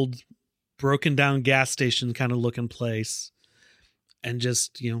old broken down gas station kind of looking place, and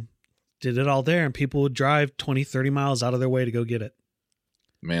just, did it all there, and people would drive 20, 30 miles out of their way to go get it.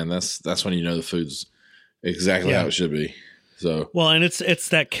 Man, that's when you know the food's exactly how it should be. So and it's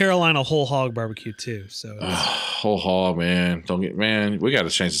that Carolina whole hog barbecue too. So whole hog, man. We got to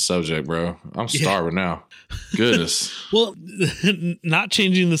change the subject, bro. I'm starving now. Goodness. Well, not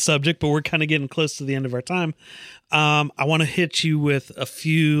changing the subject, but we're kind of getting close to the end of our time. I want to hit you with a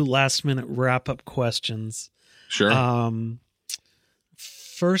few last minute wrap up questions. Sure.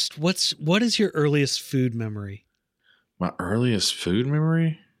 First, what is your earliest food memory? My earliest food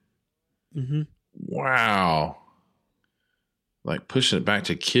memory? Mm-hmm. Wow. Like pushing it back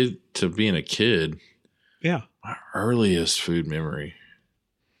to being a kid. Yeah. My earliest food memory.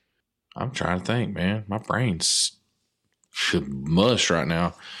 I'm trying to think, man. My brain's mush right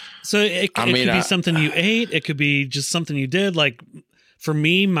now. So it could be something you ate. It could be just something you did. Like for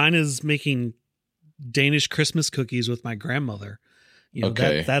me, mine is making Danish Christmas cookies with my grandmother.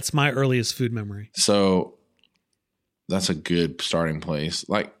 Okay. That's my earliest food memory. So that's a good starting place.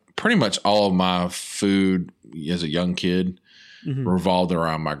 Like pretty much all of my food as a young kid revolved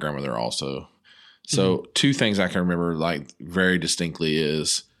around my grandmother also. So two things I can remember like very distinctly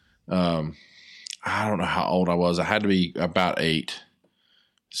is, I don't know how old I was. I had to be about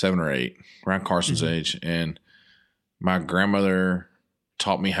 7 or 8, around Carson's age. And my grandmother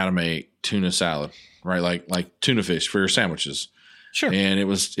taught me how to make tuna salad, right? Like tuna fish for your sandwiches. Sure. And it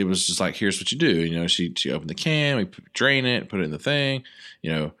was just like, here's what you do. She opened the can, we drain it, put it in the thing,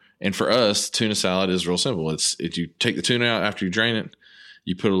 and for us, tuna salad is real simple. It's you take the tuna out after you drain it,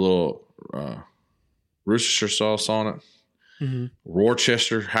 you put a little Worcestershire sauce on it,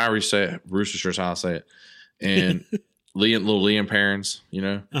 Worcester, however you say it, Worcestershire is how I say it, and little Lea and Perrins,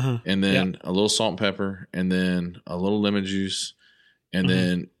 and then a little salt and pepper, and then a little lemon juice, and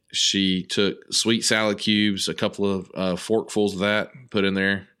then she took sweet salad cubes, a couple of forkfuls of that, put in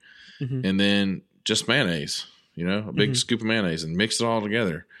there, and then just mayonnaise, a big scoop of mayonnaise, and mix it all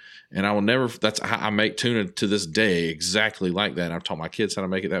together. And I will never, that's how I make tuna to this day, exactly like that. I've taught my kids how to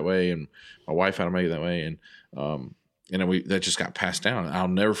make it that way, and my wife how to make it that way. And then that just got passed down. I'll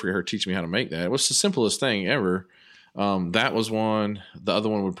never forget her teaching me how to make that. It was the simplest thing ever. That was one. The other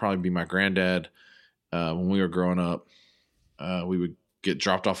one would probably be my granddad. When we were growing up, we would get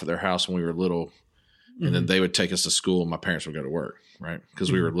dropped off at their house when we were little, and then they would take us to school, and my parents would go to work, right?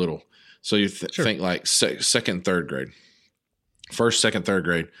 Because we were little. So you think like second, third grade. First, second, third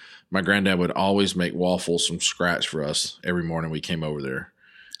grade, my granddad would always make waffles from scratch for us every morning we came over there.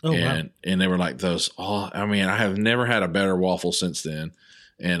 Oh, wow. And they were like those. Oh, I mean, I have never had a better waffle since then,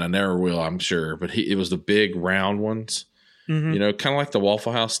 and I never will, I'm sure. But it was the big round ones, Mm-hmm. you know, kind of like the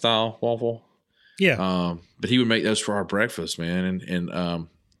Waffle House style waffle. Yeah. But he would make those for our breakfast, man, and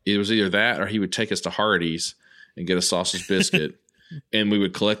it was either that or he would take us to Hardee's and get a sausage biscuit, and we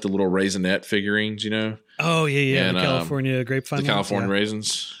would collect the little Raisinette figurines, you know. Oh, yeah. And, The California grapevine. The California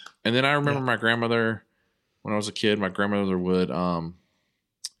raisins. And then I remember my grandmother, when I was a kid, my grandmother would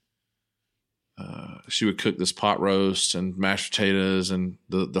she would cook this pot roast and mashed potatoes and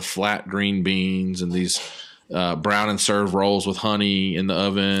the flat green beans and these brown and served rolls with honey in the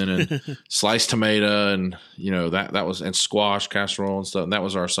oven and sliced tomato and, you know, that was, and squash casserole and stuff. And that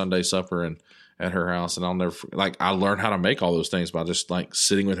was our Sunday supper and at her house. And I'll never, like, I learned how to make all those things by just like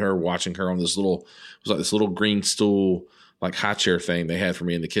sitting with her, watching her on this little, it was like this little green stool, like high chair thing they had for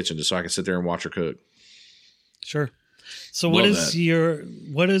me in the kitchen just so I could sit there and watch her cook. Sure. So Love what is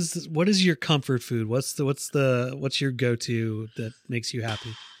that. what is your comfort food? What's your go-to that makes you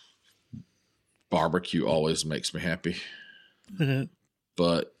happy? Barbecue always makes me happy.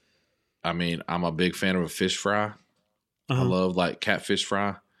 But I mean, I'm a big fan of a fish fry. I love like catfish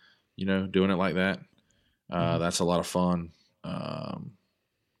fry, you know, doing it like that. That's a lot of fun.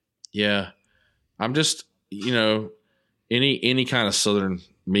 Yeah, I'm just, you know, any kind of Southern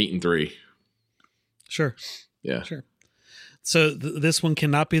meat and three. Sure. Yeah. Sure. So this one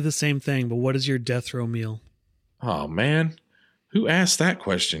cannot be the same thing, but what is your death row meal? Oh man, who asked that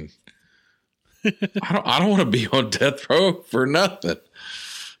question? I don't want to be on death row for nothing.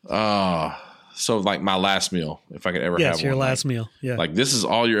 So like my last meal, if I could ever have one. Yes, your last meal. Yeah. Like this is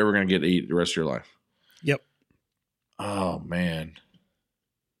all you're ever going to get to eat the rest of your life. Yep. Oh man.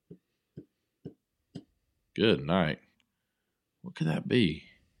 Good night. What could that be?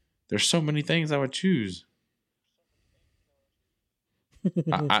 There's so many things I would choose.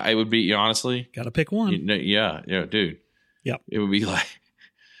 I would be, honestly. Got to pick one. Yeah, dude. Yep. It would be like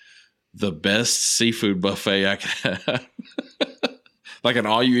the best seafood buffet I could have. Like an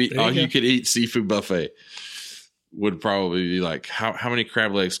all you could eat seafood buffet would probably be like, how many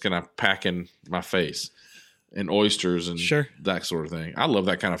crab legs can I pack in my face? And oysters and that sort of thing. I love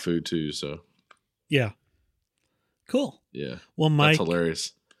that kind of food too. So yeah. Cool. Yeah. Well, Mike, that's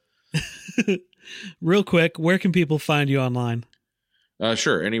hilarious. Real quick, where can people find you online?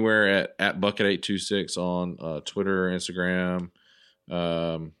 Sure. Anywhere at Bucket826 on Twitter, Instagram.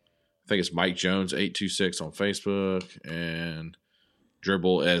 I think it's Mike Jones 826 on Facebook, and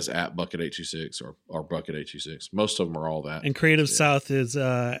Dribble as at Bucket826 or Bucket826. Most of them are all that. And Creative South is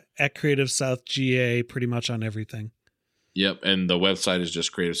at Creative South GA pretty much on everything. Yep. And the website is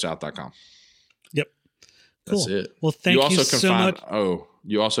just creativesouth.com. Yep. Cool. That's it. Well, thank you so much.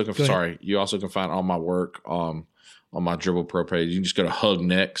 You also can find all my work on my Dribble Pro page. You can just go to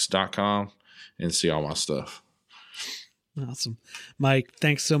hugnext.com and see all my stuff. Awesome. Mike,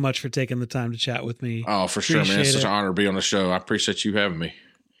 thanks so much for taking the time to chat with me. Oh, for sure, man. It's such an honor to be on the show. I appreciate you having me.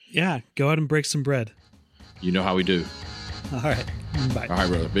 Yeah. Go out and break some bread. You know how we do. All right. Bye. All right,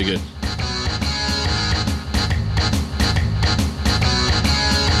 brother. Be good.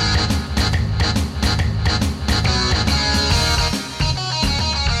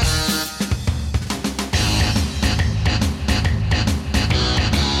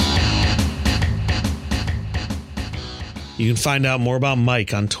 You can find out more about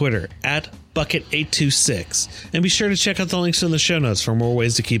Mike on Twitter at Bucket826, and be sure to check out the links in the show notes for more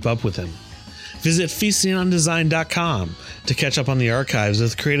ways to keep up with him. Visit feastingondesign.com to catch up on the archives of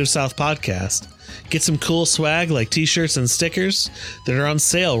the Creative South podcast. Get some cool swag like t-shirts and stickers that are on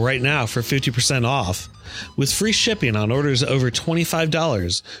sale right now for 50% off, with free shipping on orders over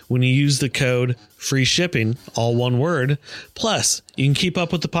 $25 when you use the code FREESHIPPING, all one word. Plus, you can keep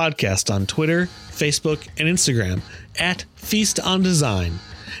up with the podcast on Twitter, Facebook, and Instagram at Feast on Design.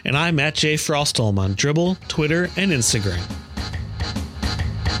 And I'm at Jay Frostholm on Dribble, Twitter, and Instagram.